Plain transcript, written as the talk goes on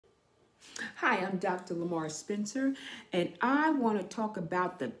Hi, I'm Dr. Lamarr Spencer, and I want to talk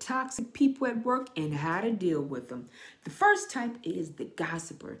about the toxic people at work and how to deal with them. The first type is the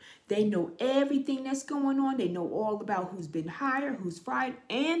gossiper. They know everything that's going on. They know all about who's been hired, who's fired,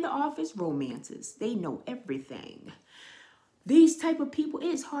 and the office romances. They know everything. These type of people,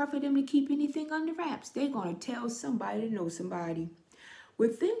 it's hard for them to keep anything under wraps. They're going to tell somebody to know somebody.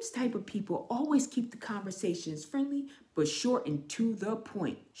 With them type of people, always keep the conversations friendly, but short and to the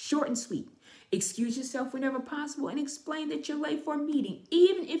point. Short and sweet. Excuse yourself whenever possible and explain that you're late for a meeting,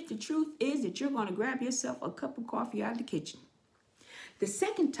 even if the truth is that you're going to grab yourself a cup of coffee out of the kitchen. The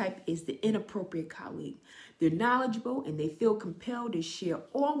second type is the inappropriate colleague. They're knowledgeable and they feel compelled to share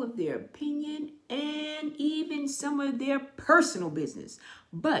all of their opinion and even some of their personal business.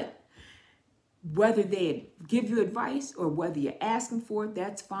 But whether they give you advice or whether you're asking for it,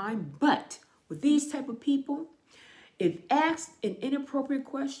 that's fine. But with these type of people, if asked an inappropriate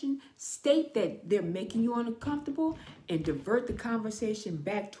question, state that they're making you uncomfortable and divert the conversation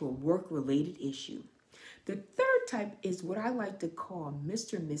back to a work-related issue. The third type is what I like to call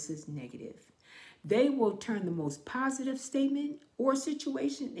Mr. and Mrs. Negative. They will turn the most positive statement or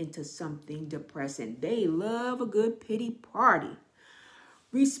situation into something depressing. They love a good pity party.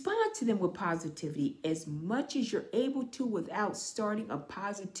 Respond to them with positivity as much as you're able to without starting a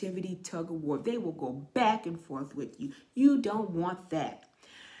positivity tug of war. They will go back and forth with you. You don't want that.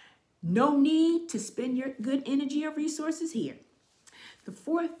 No need to spend your good energy or resources here. The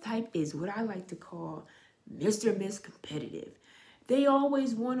fourth type is what I like to call Mr. and Miss Competitive. They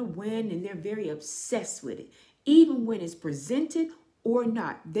always want to win and they're very obsessed with it. Even when it's presented or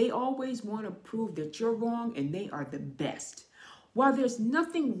not, they always want to prove that you're wrong and they are the best. While there's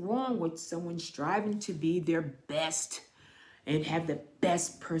nothing wrong with someone striving to be their best and have the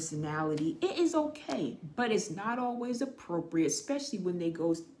best personality, it is okay, but it's not always appropriate, especially when they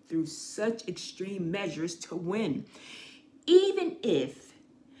go through such extreme measures to win. Even if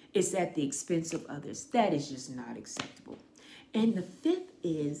it's at the expense of others, that is just not acceptable. And the fifth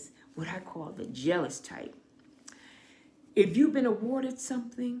is what I call the jealous type. If you've been awarded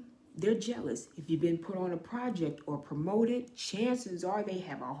something, they're jealous. If you've been put on a project or promoted, chances are they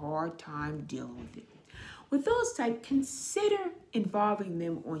have a hard time dealing with it. With those type, consider involving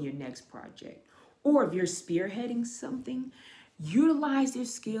them on your next project. Or if you're spearheading something, utilize their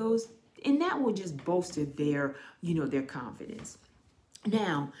skills, and that will just bolster their confidence.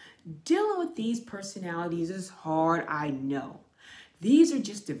 Now, dealing with these personalities is hard, I know. These are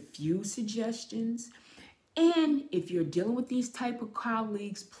just a few suggestions. And if you're dealing with these type of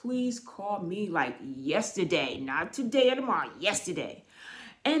colleagues, please call me like yesterday, not today or tomorrow, yesterday.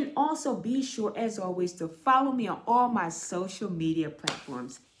 And also be sure, as always, to follow me on all my social media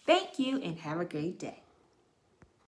platforms. Thank you and have a great day.